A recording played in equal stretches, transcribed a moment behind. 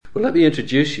Well, let me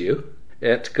introduce you.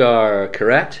 Etgar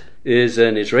Keret is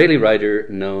an Israeli writer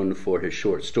known for his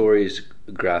short stories,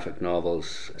 graphic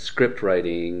novels, script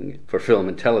writing for film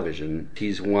and television.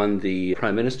 He's won the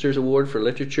Prime Minister's Award for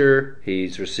Literature.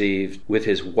 He's received, with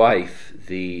his wife,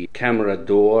 the Camera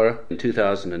d'Or in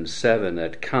 2007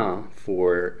 at Cannes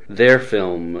for their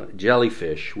film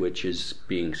Jellyfish, which is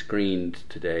being screened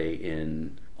today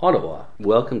in Ottawa.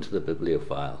 Welcome to the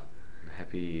Bibliophile. I'm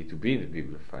happy to be in the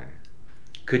Bibliophile.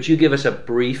 Could you give us a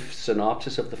brief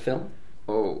synopsis of the film?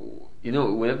 Oh,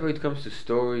 whenever it comes to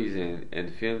stories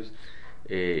and films,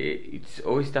 it's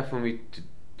always tough for me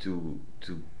to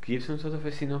give some sort of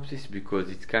a synopsis, because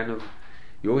it's kind of,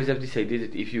 you always have this idea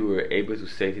that if you were able to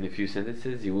say it in a few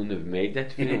sentences, you wouldn't have made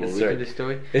that film or written the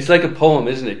story. It's like a poem,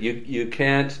 isn't it? You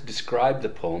can't describe the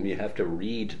poem, you have to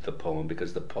read the poem,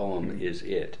 because the poem is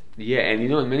it. Yeah,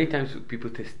 and many times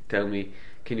people tell me,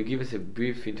 can you give us a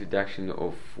brief introduction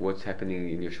of what's happening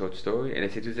in your short story? And I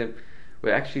say to them,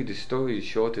 well, actually, the story is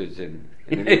shorter than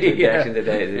the introduction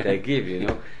that I give,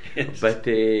 Yes. But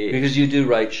because you do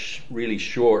write really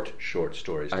short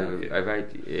stories, don't you? I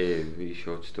write really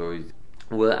short stories.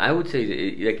 Well, I would say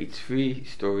that it's 3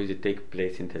 stories that take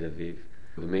place in Tel Aviv.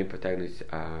 The main protagonists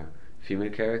are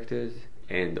female characters,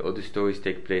 and all the stories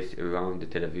take place around the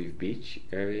Tel Aviv beach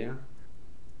area.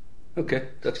 Okay,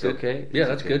 that's good. Okay. Yeah,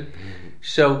 that's good.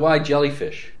 So why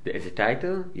Jellyfish? As a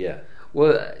title? Yeah.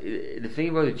 Well, the thing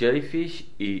about the jellyfish,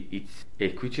 it's a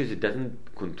creature that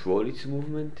doesn't control its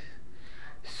movement,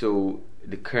 so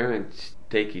the currents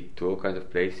take it to all kinds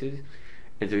of places.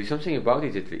 And there is something about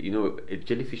it that, a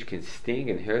jellyfish can sting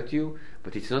and hurt you,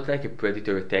 but it's not like a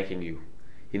predator attacking you.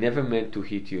 He never meant to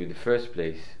hit you in the first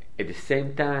place. At the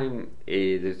same time,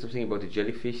 there's something about the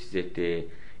jellyfish that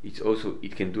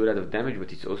it can do a lot of damage,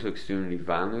 but it's also extremely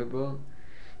vulnerable.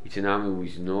 It's an army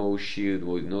with no shield,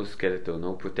 with no skeleton,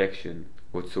 no protection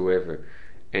whatsoever.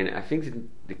 And I think that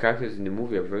the characters in the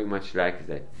movie are very much like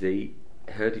that. They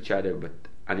hurt each other, but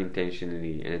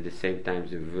unintentionally, and at the same time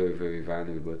they're very, very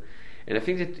vulnerable. And I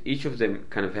think that each of them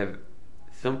kind of have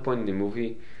some point in the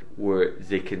movie where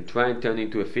they can try and turn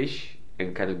into a fish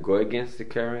and kind of go against the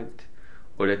current,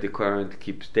 or let the current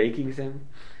keep taking them,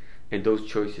 and those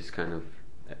choices kind of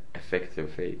affect their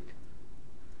fate.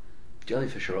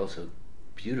 Jellyfish are also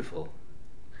beautiful.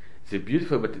 They're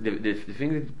beautiful, but the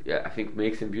thing that I think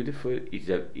makes them beautiful is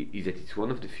that it's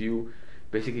one of the few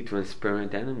basically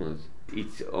transparent animals.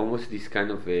 It's almost this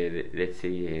kind of let's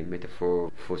say a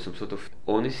metaphor for some sort of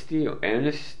honesty or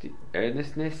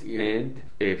earnestness and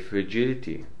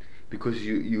fragility, because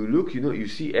you look, you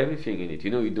see everything in it.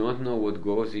 You don't know what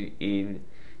goes in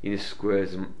a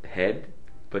square's head,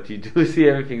 but you do see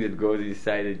everything that goes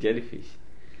inside a jellyfish.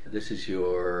 This is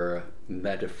your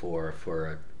metaphor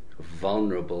for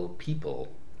vulnerable people.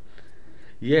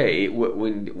 Yeah,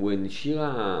 when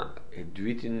Shira had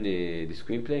written the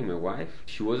screenplay, my wife,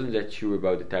 she wasn't that sure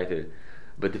about the title.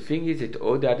 But the thing is that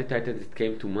all the other titles that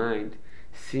came to mind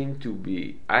seemed to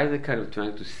be either kind of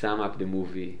trying to sum up the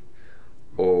movie,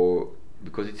 or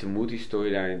because it's a moody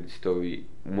story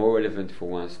more relevant for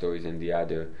one story than the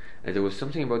other. And there was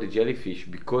something about the jellyfish,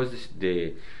 because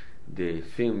the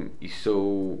film is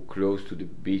so close to the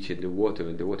beach and the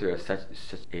water has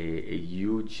such a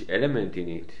huge element in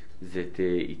it, that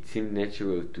it seemed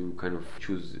natural to kind of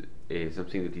choose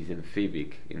something that is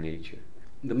amphibic in nature.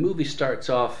 The movie starts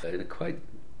off in a quite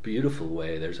beautiful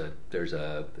way. There's a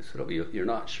sort of, you're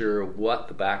not sure what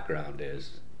the background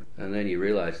is, and then you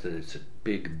realize that it's a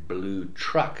big blue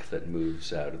truck that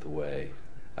moves out of the way.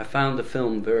 I found the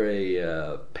film very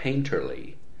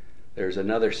painterly. There's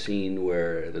another scene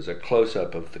where there's a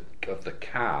close-up of the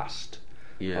cast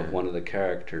of one of the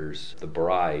characters, the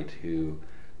bride who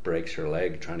breaks her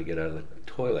leg trying to get out of the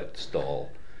toilet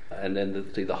stall, and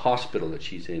then the hospital that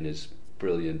she's in is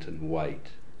brilliant and white.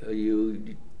 Are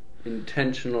you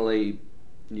intentionally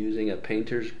using a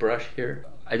painter's brush here?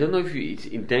 I don't know if it's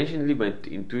intentionally, but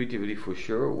intuitively for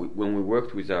sure. When we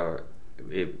worked with our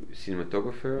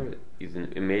cinematographer, he's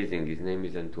amazing. His name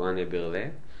is Antoine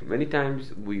Berlet. Many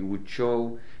times we would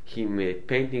show him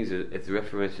paintings as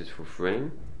references for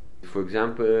frame. For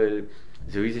example,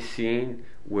 there is a scene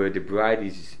where the bride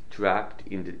is trapped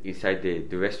inside the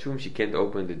restroom. She can't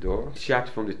open the door. It's shot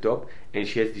from the top, and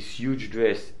she has this huge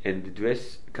dress, and the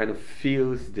dress kind of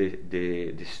fills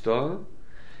the stall,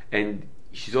 and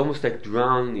she's almost like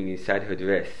drowning inside her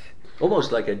dress.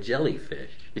 Almost like a jellyfish.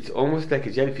 It's almost like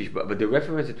a jellyfish, but the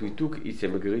reference that we took is a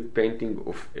Magritte painting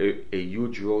of a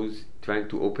huge rose trying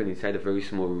to open inside a very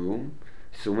small room.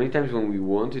 So many times when we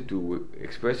wanted to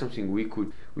express something, we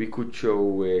could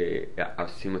show our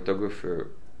cinematographer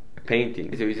a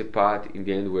painting. There is a part in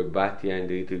the end where Batya and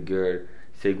the little girl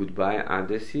say goodbye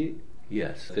under sea.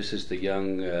 Yes, this is the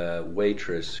young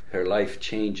waitress. Her life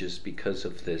changes because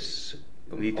of this,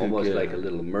 almost like a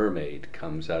little mermaid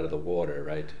comes out of the water,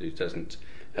 right? Who doesn't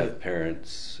have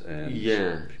parents. And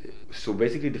yeah. So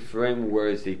basically, the frame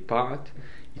where they part,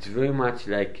 it's very much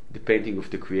like the painting of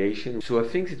the creation. So I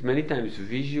think that many times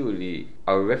visually,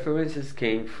 our references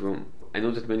came from. I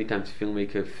know that many times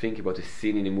filmmakers think about a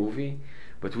scene in a movie,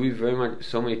 but we very much,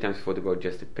 so many times thought about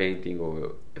just a painting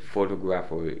or a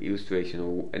photograph or illustration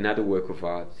or another work of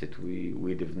art that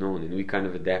we'd have known, and we kind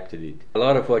of adapted it. A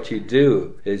lot of what you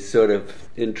do is sort of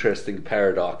interesting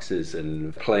paradoxes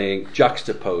and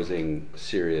juxtaposing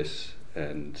serious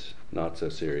and not so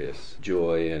serious,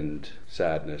 joy and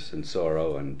sadness and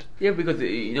sorrow and... Yeah, because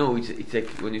it's like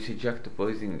when you say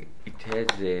juxtaposing, it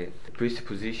has a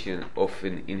presupposition of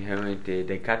an inherent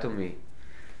dichotomy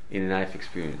in life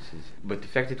experiences. But the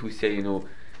fact that we say,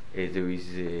 there is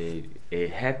a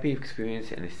happy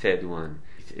experience and a sad one,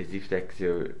 it's as if like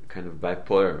they're kind of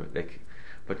bipolar.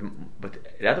 But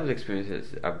a lot of the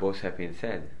experiences are both happy and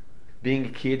sad. Being a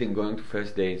kid and going to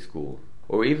first day in school,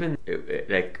 or even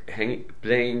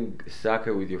playing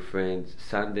soccer with your friends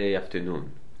Sunday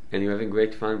afternoon, and you're having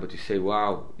great fun, but you say,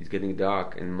 wow, it's getting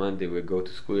dark, and Monday we'll go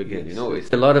to school again. Yes.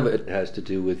 It's a lot of it has to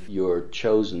do with your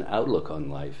chosen outlook on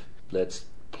life. Let's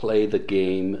play the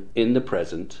game in the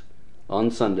present on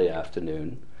Sunday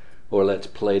afternoon, or let's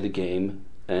play the game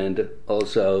and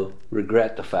also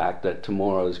regret the fact that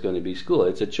tomorrow is going to be school.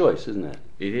 It's a choice, isn't it?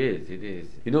 It is.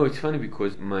 It's funny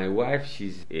because my wife,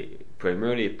 she's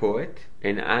primarily a poet,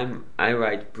 and I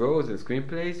write prose and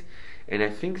screenplays, and I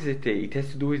think that it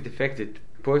has to do with the fact that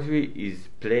poetry is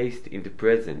placed in the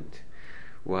present,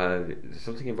 while there's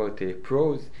something about the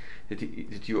prose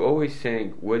that you're always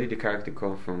saying, where did the character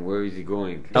come from, where is he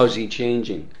going, how is he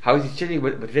changing,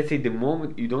 but let's say the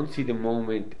moment, you don't see the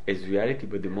moment as reality,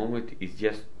 but the moment is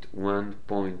just one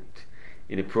point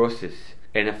in a process.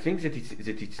 And I think that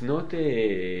it's not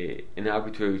an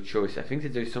arbitrary choice. I think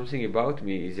that there's something about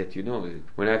me is that,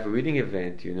 when I have a reading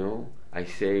event, I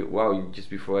say, wow, just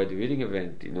before I had the reading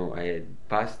event, I had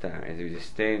pasta and there is a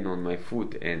stain on my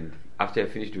foot, and after I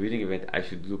finish the reading event, I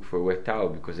should look for a wet towel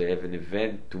because I have an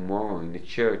event tomorrow in the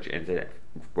church, and they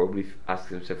probably ask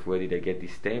themselves, where did I get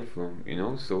this stain from,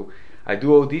 So I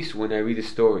do all this when I read a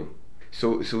story.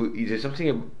 So there's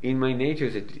something in my nature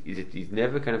that is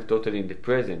never kind of totally in the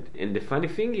present. And the funny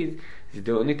thing is that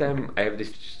the only time I have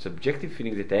this subjective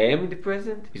feeling that I am in the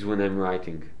present is when I'm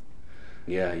writing.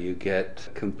 Yeah, you get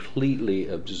completely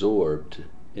absorbed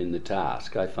in the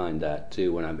task. I find that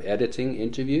too when I'm editing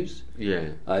interviews.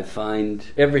 Yeah, I find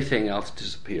everything else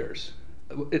disappears.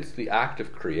 It's the act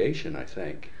of creation, I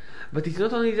think. But it's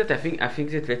not only that. I think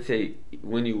that, let's say,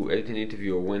 when you edit an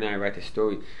interview or when I write a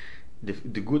story,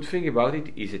 the good thing about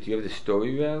it is that you have the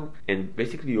story well, and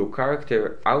basically your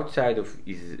character outside of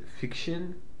his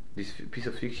fiction, this piece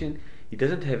of fiction, he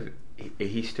doesn't have a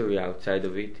history outside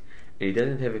of it, and he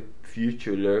doesn't have a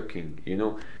future lurking,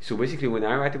 So basically when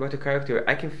I write about a character,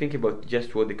 I can think about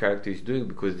just what the character is doing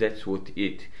because that's what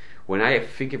it. When I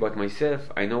think about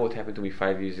myself, I know what happened to me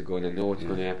 5 years ago and I know what's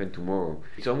going to happen tomorrow.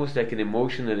 It's almost like an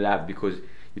emotional lab because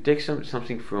you take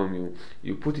something from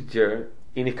you put it there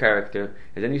in a character,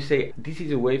 and then you say, this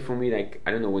is a way for me, like,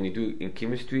 I don't know, when you do in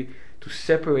chemistry, to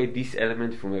separate this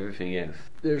element from everything else.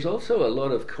 There's also a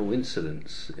lot of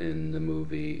coincidence in the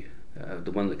movie.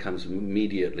 The one that comes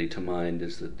immediately to mind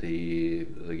is that the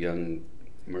young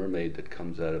mermaid that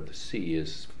comes out of the sea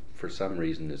is, for some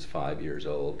reason, is 5 years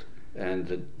old,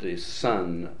 and the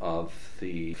son of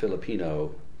the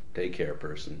Filipino daycare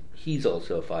person, he's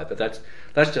also 5. But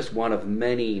that's just one of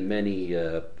many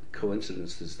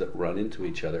coincidences that run into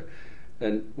each other.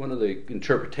 And one of the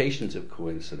interpretations of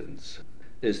coincidence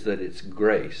is that it's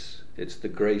grace. It's the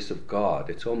grace of God.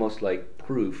 It's almost like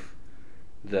proof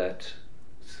that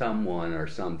someone or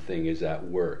something is at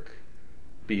work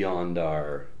beyond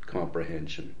our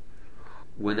comprehension.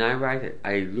 When I write,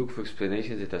 I look for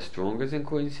explanations that are stronger than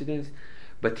coincidence,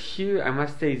 but here I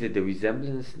must say that the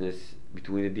resemblanceness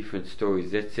between the different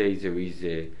stories, let's say there is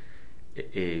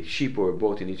a ship or a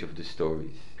boat in each of the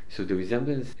stories. So the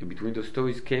resemblance between those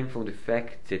stories came from the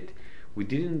fact that we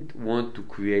didn't want to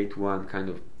create one kind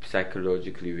of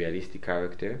psychologically realistic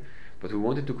character, but we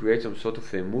wanted to create some sort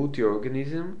of a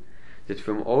multi-organism that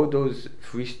from all those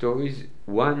 3 stories,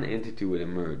 one entity will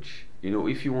emerge.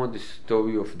 If you want the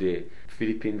story of the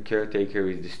Philippine caretaker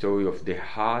is the story of the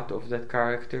heart of that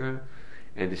character,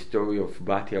 and the story of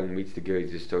Batya who meets the girl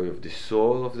is the story of the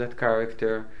soul of that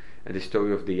character, and the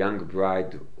story of the young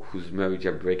bride whose marriage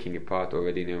are breaking apart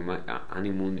already in her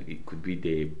honeymoon. It could be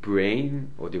the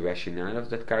brain or the rationale of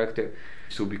that character.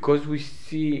 So because we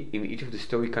see in each of the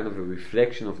story kind of a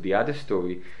reflection of the other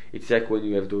story, it's like when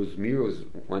you have those mirrors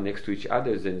one next to each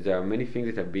other, then there are many things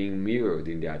that are being mirrored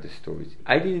in the other stories.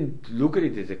 I didn't look at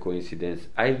it as a coincidence.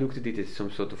 I looked at it as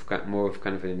some sort of more of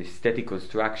kind of an aesthetic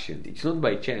construction. It's not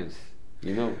by chance.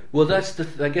 Well,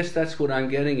 I guess that's what I'm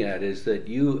getting at, is that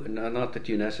you, not that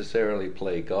you necessarily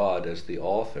play God as the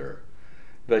author,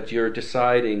 but you're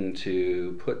deciding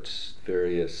to put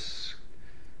various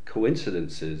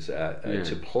coincidences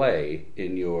to play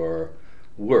in your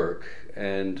work.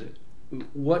 And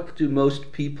what do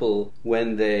most people,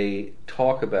 when they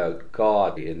talk about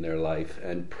God in their life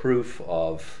and proof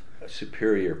of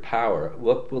superior power,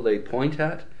 what will they point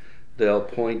at? They'll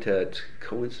point at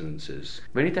coincidences.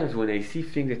 Many times when I see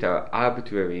things that are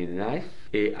arbitrary in life,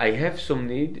 I have some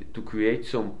need to create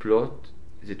some plot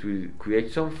that will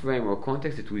create some frame or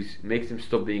context that will make them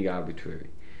stop being arbitrary.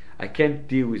 I can't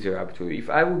deal with their arbitrary. If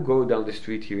I would go down the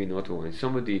street here in Ottawa and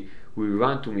somebody will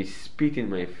run to me, spit in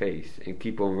my face, and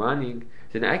keep on running,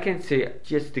 then I can't say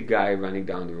just the guy running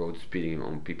down the road spitting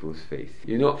on people's face.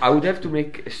 I would have to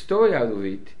make a story out of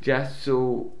it just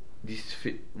so this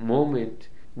moment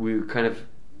will kind of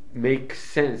make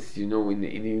sense, in a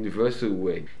universal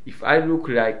way. If I look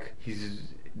like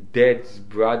his dad's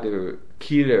brother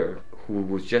killer who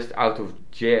was just out of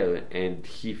jail, and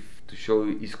he, to show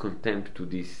his contempt to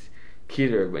this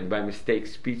killer and by mistake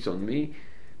spits on me,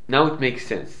 now it makes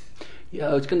sense. Yeah,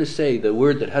 I was going to say, the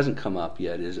word that hasn't come up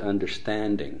yet is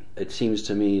understanding. It seems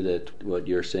to me that what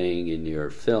you're saying in your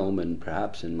film, and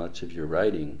perhaps in much of your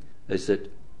writing, is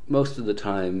that most of the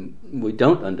time we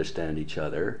don't understand each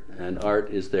other, and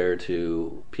art is there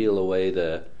to peel away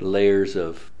the layers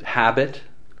of habit.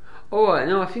 Oh,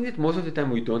 no, I think that most of the time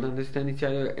we don't understand each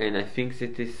other, and I think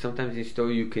that sometimes in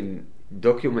story you can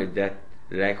document that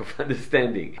lack of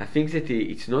understanding. I think that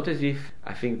it's not as if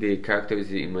I think the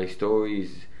characters in my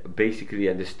stories basically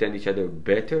understand each other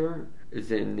better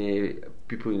than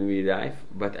people in real life,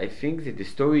 but I think that the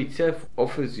story itself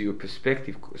offers you a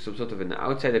perspective, some sort of an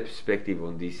outsider perspective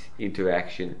on this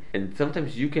interaction, and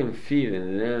sometimes you can feel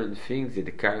and learn things that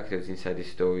the characters inside the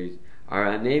stories are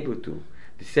unable to.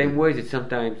 The same way that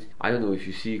sometimes, I don't know, if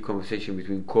you see a conversation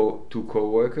between two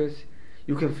co-workers,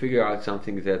 you can figure out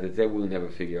something that they will never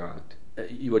figure out.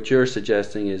 What you're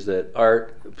suggesting is that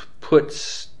art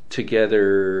puts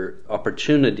together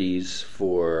opportunities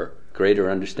for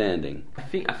greater understanding. I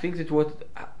think that what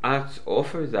art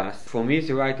offers us, for me as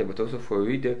a writer, but also for a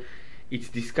reader, it's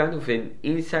this kind of an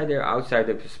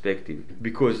insider-outsider perspective.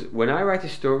 Because when I write a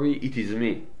story, it is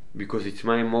me. Because it's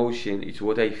my emotion, it's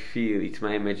what I feel, it's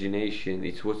my imagination,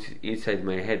 it's what's inside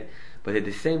my head. But at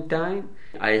the same time,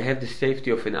 I have the safety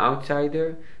of an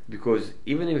outsider, because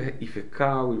even if a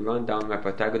car will run down my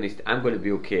protagonist, I'm going to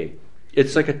be okay.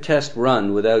 It's like a test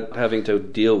run without having to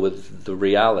deal with the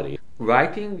reality.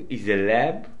 Writing is a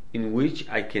lab in which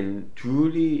I can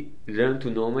truly learn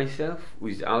to know myself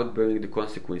without bearing the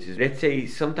consequences. Let's say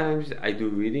sometimes I do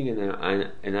reading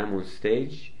and I'm on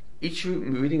stage. Each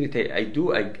reading that I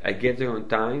do, I get there on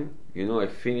time. I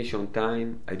finish on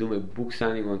time. I do my book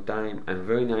signing on time. I'm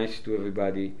very nice to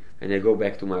everybody, and I go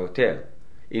back to my hotel.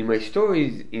 In my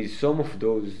stories, in some of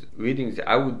those readings,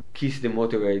 I would kiss the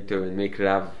moderator and make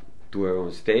love to her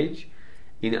on stage.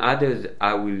 In others,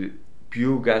 I will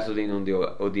pour gasoline on the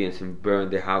audience and burn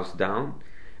the house down.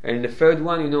 And in the third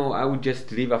one, I would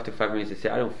just leave after 5 minutes and say,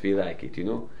 I don't feel like it,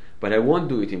 But I won't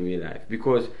do it in real life,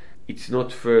 because it's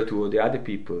not fair to all the other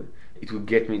people. It will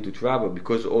get me into trouble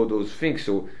because all those things.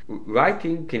 So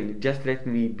writing can just let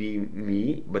me be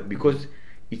me, but because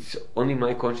it's only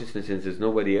my consciousness and there's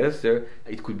nobody else there,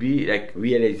 it could be like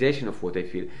realization of what I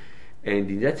feel.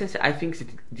 And in that sense, I think that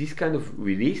this kind of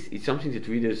release is something that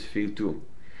readers feel too.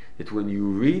 That when you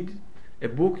read a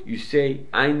book, you say,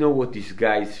 I know what this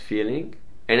guy is feeling,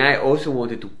 and I also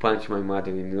wanted to punch my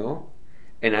mother-in-law,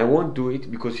 and I won't do it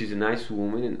because she's a nice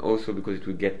woman and also because it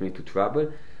will get me into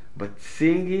trouble. But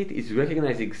seeing it is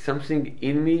recognizing something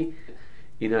in me,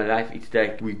 in our life. It's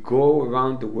like we go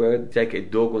around the world, it's like a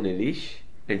dog on a leash,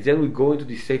 and then we go into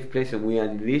this safe place and we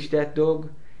unleash that dog,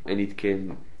 and it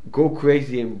can go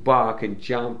crazy and bark and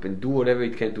jump and do whatever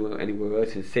it can do anywhere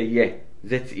else, and say, yeah,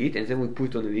 that's it, and then we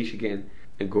put it on a leash again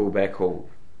and go back home.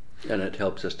 And it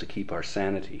helps us to keep our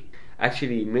sanity.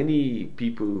 Actually, many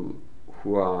people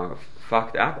who are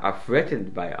fucked up are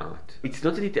threatened by art. It's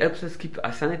not that it helps us keep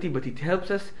our sanity, but it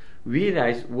helps us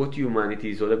realize what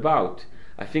humanity is all about.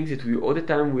 I think that all the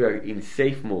time we are in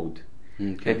safe mode.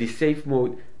 Okay. And this safe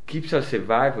mode keeps our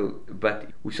survival, but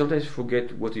we sometimes forget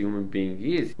what a human being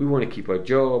is. We want to keep our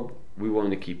job, we want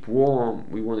to keep warm,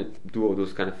 we want to do all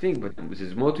those kind of things, but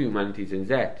there's more to humanity than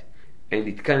that. And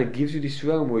it kind of gives you this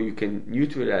realm where you can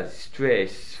neutralize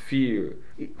stress, fear,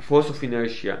 force of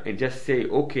inertia, and just say,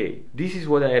 okay, this is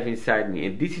what I have inside me,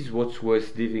 and this is what's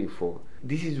worth living for.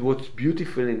 This is what's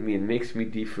beautiful in me and makes me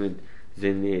different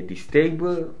than this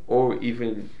table or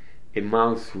even a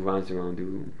mouse who runs around the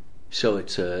room. So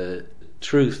it's a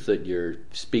truth that you're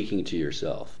speaking to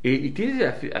yourself. It is,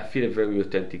 I feel, a very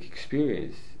authentic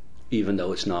experience. Even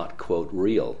though it's not, quote,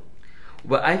 real.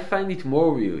 But I find it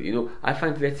more real. I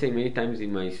find, let's say, many times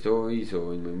in my stories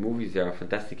or in my movies there are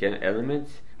fantastic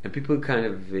elements, and people kind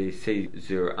of say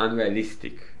they're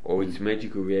unrealistic or it's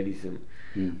magical realism.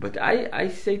 But I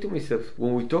say to myself,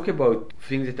 when we talk about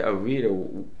things that are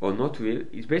real or not real,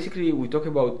 it's basically we talk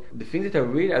about the things that are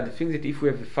real are the things that if we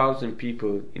have 1,000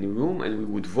 people in a room and we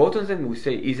would vote on them, we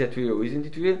say, is that real or isn't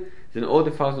it real? Then all the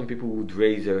 1,000 people would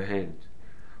raise their hand.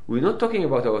 We're not talking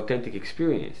about our authentic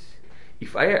experience.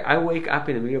 If I wake up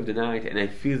in the middle of the night and I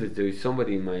feel that there is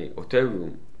somebody in my hotel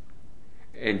room,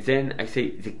 and then I say,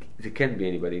 there can't be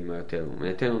anybody in my hotel room, and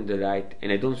I turn on the light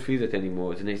and I don't feel that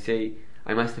anymore, then I say,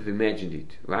 I must have imagined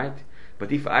it, right?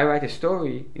 But if I write a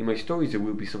story, in my stories there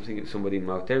will be somebody in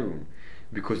my hotel room,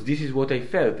 because this is what I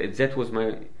felt, and that was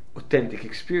my authentic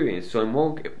experience. So I'm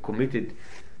more committed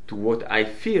to what I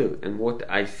feel and what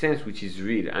I sense, which is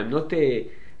real. I'm not a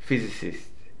physicist.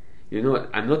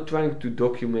 I'm not trying to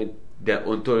document the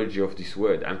ontology of this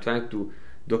world. I'm trying to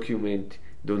document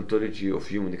the ontology of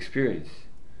human experience.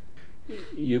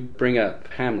 You bring up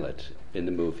Hamlet in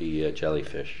the movie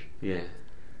Jellyfish. Yeah.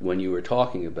 When you were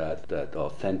talking about that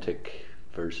authentic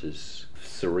versus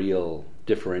surreal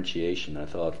differentiation, I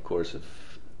thought, of course, of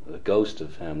the ghost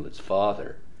of Hamlet's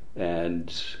father,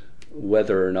 and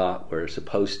whether or not we're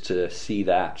supposed to see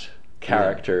that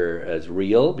character as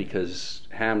real, because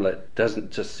Hamlet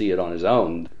doesn't just see it on his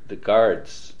own. The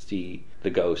guards see the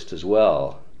ghost as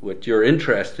well. What you're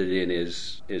interested in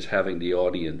is having the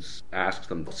audience ask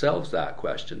themselves that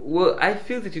question. Well, I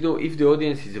feel that, if the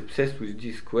audience is obsessed with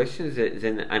these questions,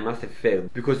 then I must have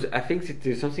failed. Because I think that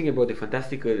there's something about the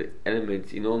fantastical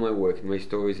elements in all my work, in my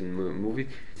stories and movies.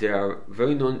 They are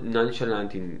very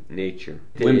nonchalant in nature.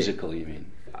 Whimsical, you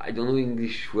mean? I don't know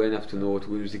English well enough to know what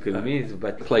whimsical means,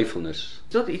 but playfulness.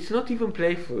 It's not even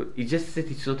playful. It's just that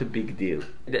it's not a big deal.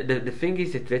 The thing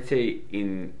is that, let's say,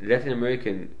 in Latin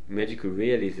American magical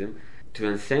realism,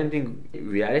 transcending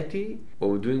reality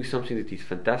or doing something that is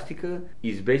fantastical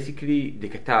is basically the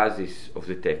catharsis of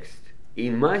the text.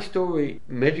 In my story,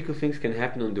 magical things can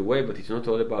happen on the way, but it's not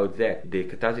all about that. The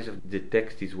catharsis of the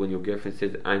text is when your girlfriend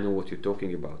says, I know what you're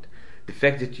talking about. The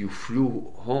fact that you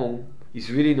flew home is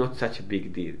really not such a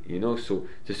big deal, so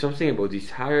there's something about this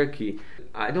hierarchy.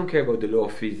 I don't care about the law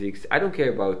of physics, I don't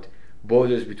care about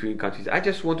borders between countries. I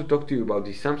just want to talk to you about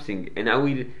this something, and I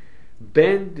will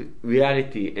bend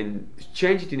reality and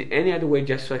change it in any other way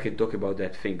just so I can talk about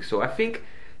that thing. So I think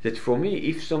that for me,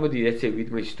 if somebody, let's say,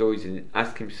 read my stories and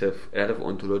ask himself a lot of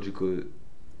ontological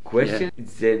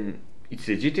questions, then it's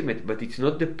legitimate, but it's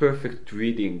not the perfect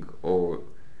reading or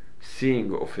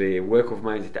seeing of a work of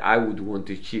mine that I would want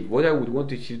to achieve. What I would want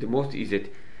to achieve the most is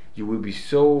that you will be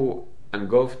so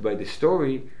engulfed by the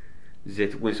story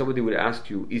that when somebody will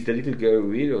ask you, is the little girl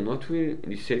real or not real,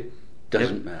 and you say,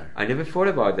 doesn't matter. I never thought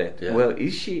about that. Yeah. Well,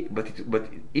 is she? But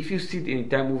if you sit in the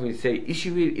entire movie and say, is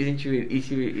she real? Isn't she real? Is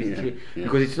she real? Isn't she real? Yeah.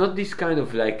 Because it's not this kind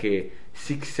of like a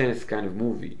Sixth Sense kind of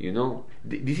movie,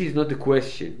 This is not the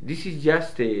question. This is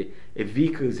just a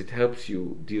vehicle that helps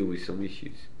you deal with some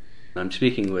issues. I'm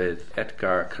speaking with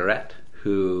Etgar Keret,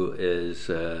 who is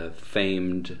a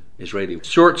famed Israeli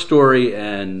short story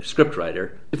and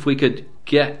scriptwriter. If we could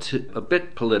get a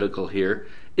bit political here,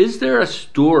 is there a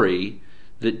story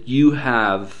that you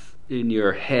have in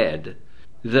your head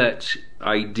that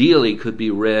ideally could be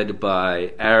read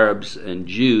by Arabs and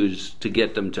Jews to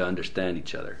get them to understand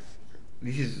each other?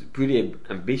 This is pretty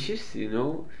ambitious,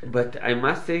 but I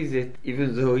must say that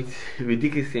even though it's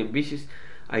ridiculously ambitious,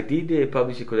 I did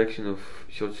publish a collection of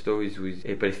short stories with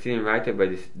a Palestinian writer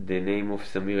by the name of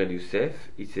Samir Al-Youssef.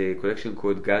 It's a collection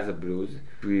called Gaza Blues.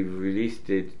 We released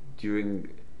it during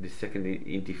the second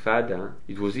Intifada.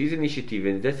 It was his initiative,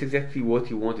 and that's exactly what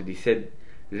he wanted. He said,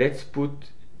 let's put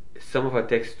some of our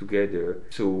texts together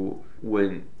so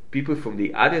when people from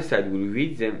the other side will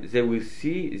read them, they will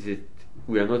see that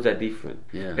we are not that different.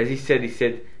 Yeah. As he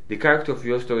said, the character of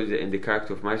your stories and the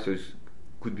character of my stories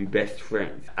could be best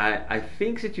friends. I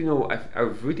think that,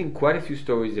 I've written quite a few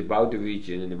stories about the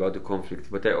region and about the conflict,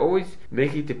 but I always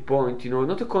make it a point,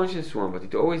 not a conscious one, but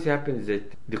it always happens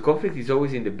that the conflict is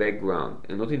always in the background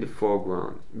and not in the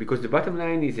foreground. Because the bottom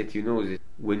line is that, that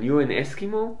when you're an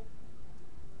Eskimo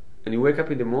and you wake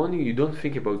up in the morning, you don't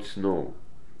think about snow.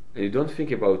 And you don't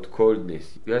think about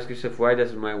coldness. You ask yourself, why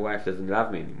doesn't my wife doesn't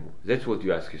love me anymore? That's what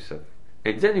you ask yourself.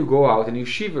 And then you go out and you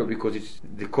shiver because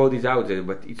the cold is out there,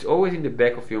 but it's always in the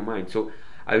back of your mind. So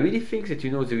I really think that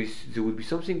there would be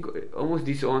something almost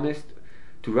dishonest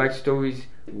to write stories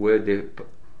where the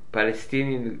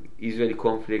Palestinian-Israeli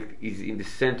conflict is in the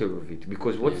center of it,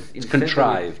 because what's in the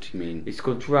contrived, center you mean? It's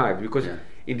contrived because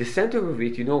in the center of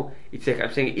it, it's like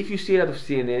I'm saying, if you see it out of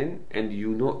CNN and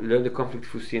learn the conflict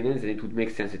through CNN, then it would make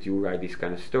sense that you write this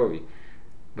kind of story.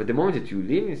 But the moment that you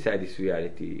live inside this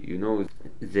reality,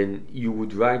 then you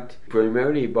would write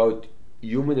primarily about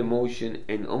human emotion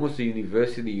and almost a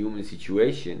universally human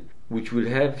situation, which will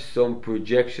have some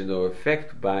projection or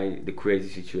effect by the crazy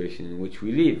situation in which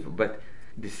we live. But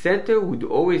the center would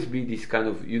always be this kind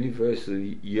of universal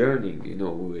yearning,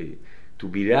 to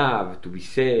be loved, to be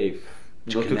safe,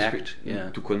 to connect,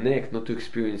 to connect, not to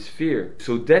experience fear.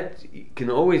 So that can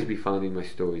always be found in my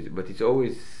stories, but it's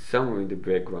always somewhere in the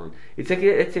background. It's like,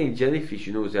 let's say in Jellyfish,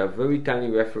 there are very tiny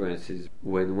references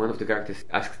when one of the characters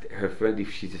asked her friend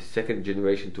if she's a second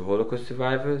generation to Holocaust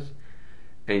survivors,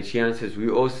 and she answers,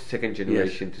 we're all second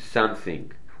generation to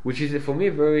something, which is for me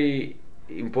a very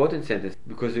important sentence,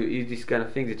 because there is this kind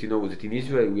of thing that that in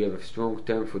Israel we have a strong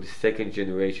term for the second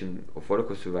generation of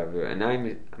Holocaust survivor,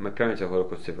 and my parents are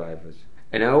Holocaust survivors,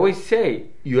 and I always say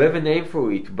you have a name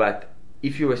for it, but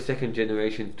if you're a second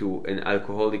generation to an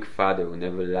alcoholic father who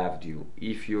never loved you,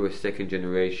 if you're a second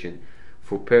generation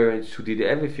for parents who did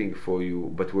everything for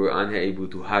you but were unable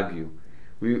to hug you,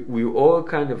 we're all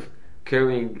kind of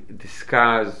carrying the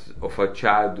scars of our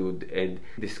childhood and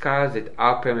the scars that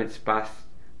our parents passed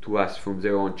to us from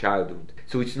their own childhood.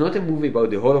 So it's not a movie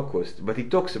about the Holocaust, but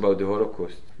it talks about the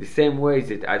Holocaust. The same way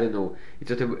that, it's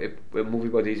not a movie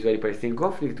about the Israeli-Palestinian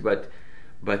conflict,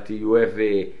 but you have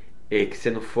a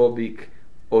xenophobic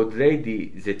old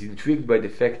lady that's intrigued by the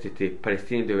fact that a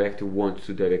Palestinian director wants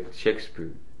to direct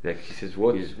Shakespeare. Like she says,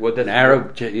 what does an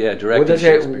Arab director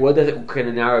Shakespeare? What can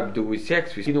an Arab do with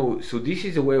Shakespeare? So this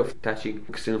is a way of touching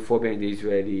xenophobia in the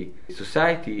Israeli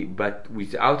society, but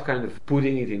without kind of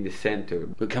putting it in the center.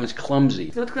 It becomes clumsy.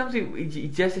 It's not clumsy.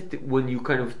 It's just that when you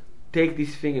kind of take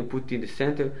this thing and put it in the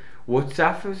center, what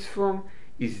suffers from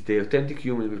is the authentic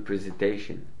human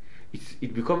representation.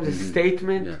 It becomes a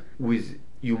statement with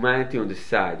humanity on the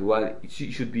side, while it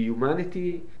should be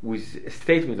humanity with a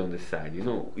statement on the side.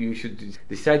 You should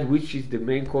decide which is the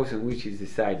main course and which is the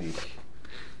side dish.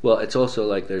 Well, it's also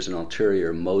like there's an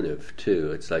ulterior motive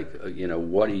too. It's like,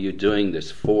 what are you doing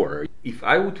this for? If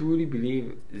I would really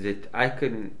believe that I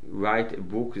can write a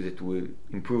book that will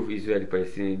improve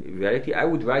Israeli-Palestinian reality, I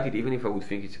would write it even if I would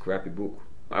think it's a crappy book.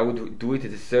 I would do it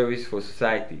as a service for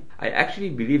society. I actually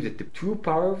believe that the true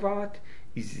power of art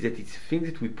is that it's a thing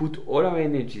that we put all our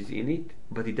energies in it,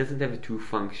 but it doesn't have a true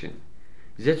function.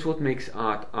 That's what makes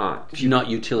art art. It's not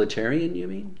utilitarian, you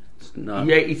mean? It's not.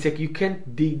 Yeah, it's like you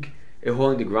can't dig a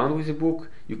hole in the ground with a book.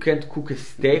 You can't cook a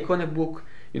steak on a book.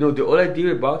 The whole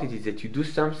idea about it is that you do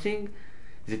something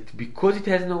that, because it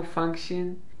has no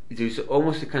function, there's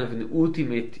almost a kind of an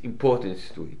ultimate importance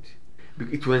to it.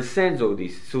 It transcends all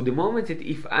this. So the moment that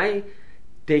if I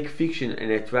take fiction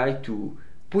and I try to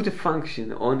put a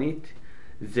function on it,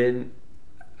 then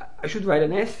I should write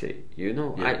an essay.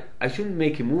 I shouldn't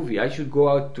make a movie. I should go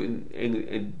out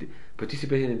and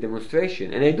participate in a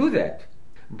demonstration, and I do that.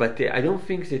 But I don't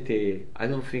think that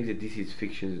this is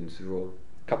fiction's role.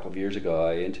 A couple of years ago,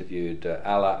 I interviewed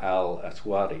Ala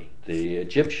al-Aswadi, the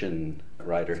Egyptian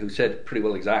writer, who said pretty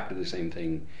well exactly the same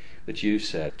thing that you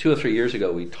said. 2 or 3 years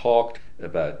ago, we talked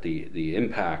about the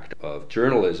impact of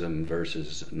journalism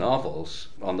versus novels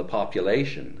on the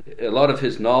population. A lot of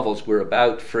his novels were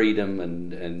about freedom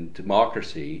and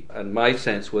democracy, and my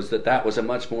sense was that was a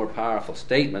much more powerful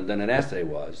statement than an essay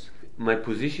was. My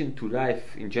position to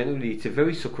life, in general, it's a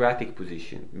very Socratic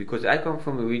position, because I come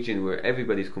from a region where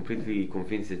everybody is completely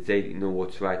convinced that they know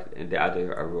what's right and the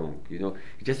other are wrong.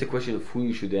 It's just a question of who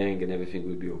you should hang and everything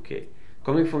will be okay.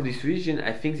 Coming from this region,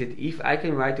 I think that if I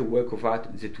can write a work of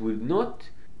art that will not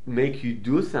make you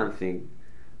do something,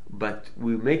 but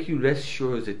will make you less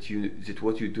sure that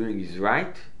what you're doing is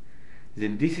right,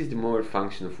 then this is the moral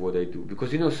function of what I do.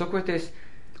 Because Socrates.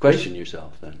 Question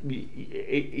yourself then.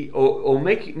 Or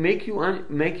make you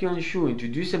unsure.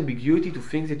 Introduce ambiguity to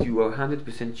things that you are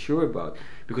 100% sure about.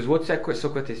 Because what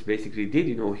Socrates basically did,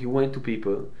 he went to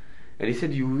people And he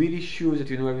said, "You're really sure that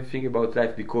you know everything about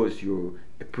life because you're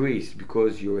a priest,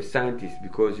 because you're a scientist,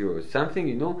 because you're something,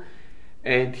 you know?"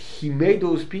 And he made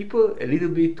those people a little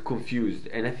bit confused.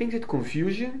 And I think that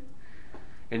confusion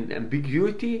and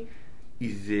ambiguity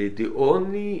is the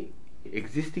only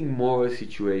existing moral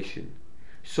situation.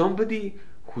 Somebody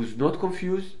who's not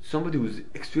confused, somebody who's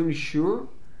extremely sure,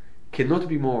 cannot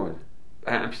be moral.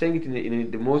 I'm saying it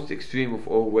in the most extreme of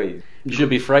all ways. You should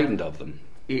be frightened of them.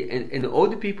 And all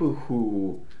the people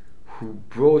who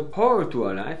brought horror to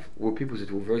our life were people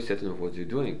that were very certain of what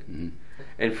they're doing. Mm-hmm.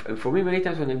 And for me, many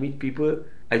times when I meet people,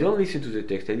 I don't listen to the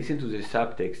text, I listen to the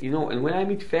subtext, you know. And when I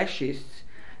meet fascists,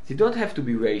 they don't have to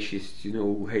be racists, you know,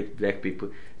 who hate black people.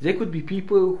 They could be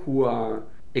people who are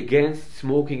against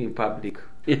smoking in public.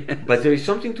 Yes. But there is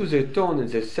something to their tone and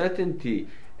their certainty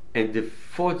and the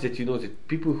thought that, you know, that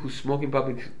people who smoke in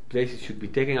public places should be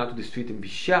taken out to the street and be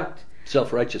shot.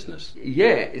 Self-righteousness.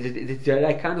 Yeah, they're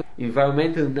like kind of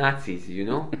environmental Nazis, you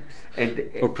know? And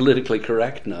or politically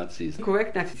correct Nazis.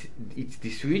 Correct Nazis, it's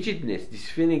this rigidness, this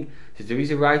feeling that there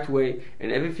is a right way,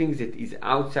 and everything that is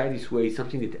outside this way is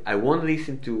something that I won't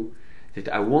listen to, that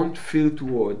I won't feel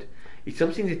toward. It's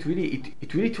something that really,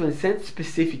 it really transcends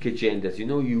specific agendas, you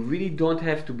know? You really don't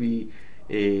have to be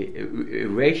a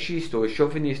racist or a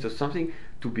chauvinist or something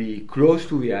to be close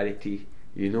to reality,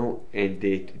 you know, and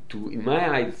to, in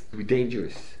my eyes, be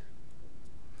dangerous.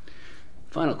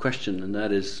 Final question, and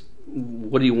that is,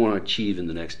 what do you want to achieve in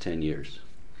the next 10 years?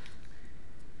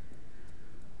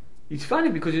 It's funny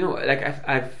because, you know, like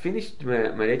I've finished my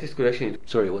latest collection.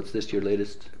 Sorry, what's this, your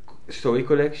latest? Story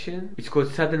collection. It's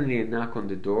called Suddenly a Knock on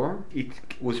the Door. It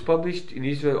was published in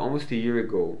Israel almost a year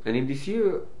ago. And in this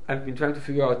year, I've been trying to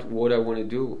figure out what I want to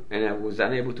do. And I was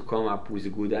unable to come up with a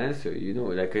good answer, you know.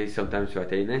 Like I sometimes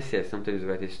write an essay, sometimes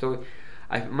write a story.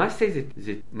 I must say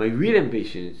that my real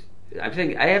ambitions, I'm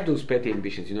saying I have those petty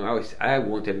ambitions, you know. I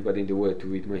want everybody in the world to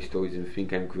read my stories and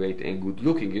think I'm great and good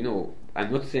looking, you know.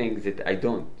 I'm not saying that I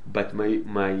don't. But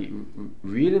my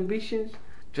real ambitions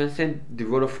transcend the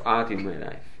role of art in my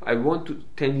life. I want to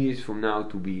 10 years from now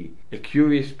to be a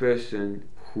curious person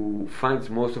who finds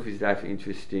most of his life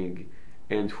interesting,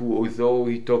 and who, although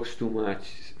he talks too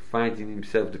much, finds in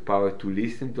himself the power to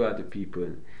listen to other people,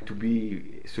 to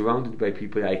be surrounded by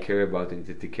people I care about and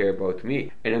that they care about me.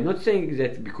 And I'm not saying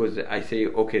that because I say,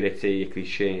 okay, let's say a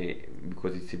cliche,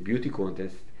 because it's a beauty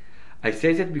contest. I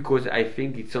say that because I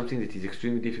think it's something that is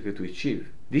extremely difficult to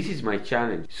achieve. This is my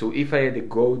challenge. So if I had a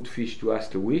goldfish to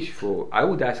ask a wish for, I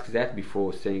would ask that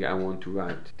before saying I want to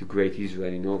write the great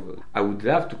Israeli novel. I would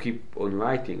love to keep on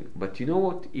writing, but you know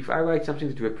what? If I write something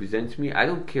that represents me, I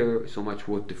don't care so much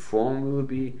what the form will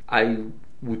be. I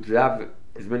would love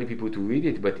as many people to read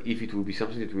it, but if it will be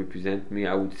something that represents me,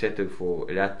 I would settle for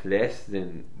a lot less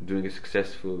than doing a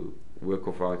successful work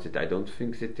of art that I don't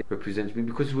think that represents me.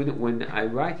 Because when I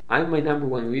write, I'm my number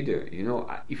one reader, you know.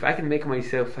 If I can make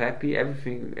myself happy,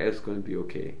 everything else is going to be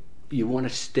okay. You want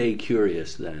to stay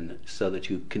curious then, so that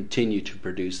you continue to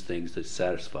produce things that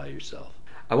satisfy yourself.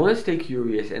 I want to stay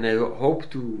curious, and I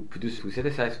hope to produce to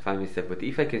satisfy myself. But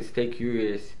if I can stay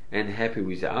curious and happy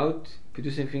without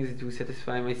producing things that will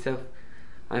satisfy myself,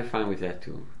 I'm fine with that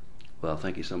too. Well,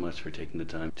 thank you so much for taking the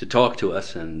time to talk to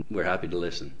us, and we're happy to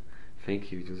listen.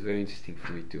 Thank you. It was very interesting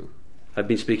for me too. I've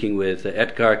been speaking with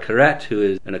Etgar Keret, who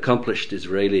is an accomplished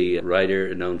Israeli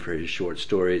writer known for his short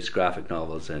stories, graphic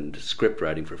novels, and script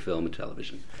writing for film and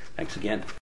television. Thanks again.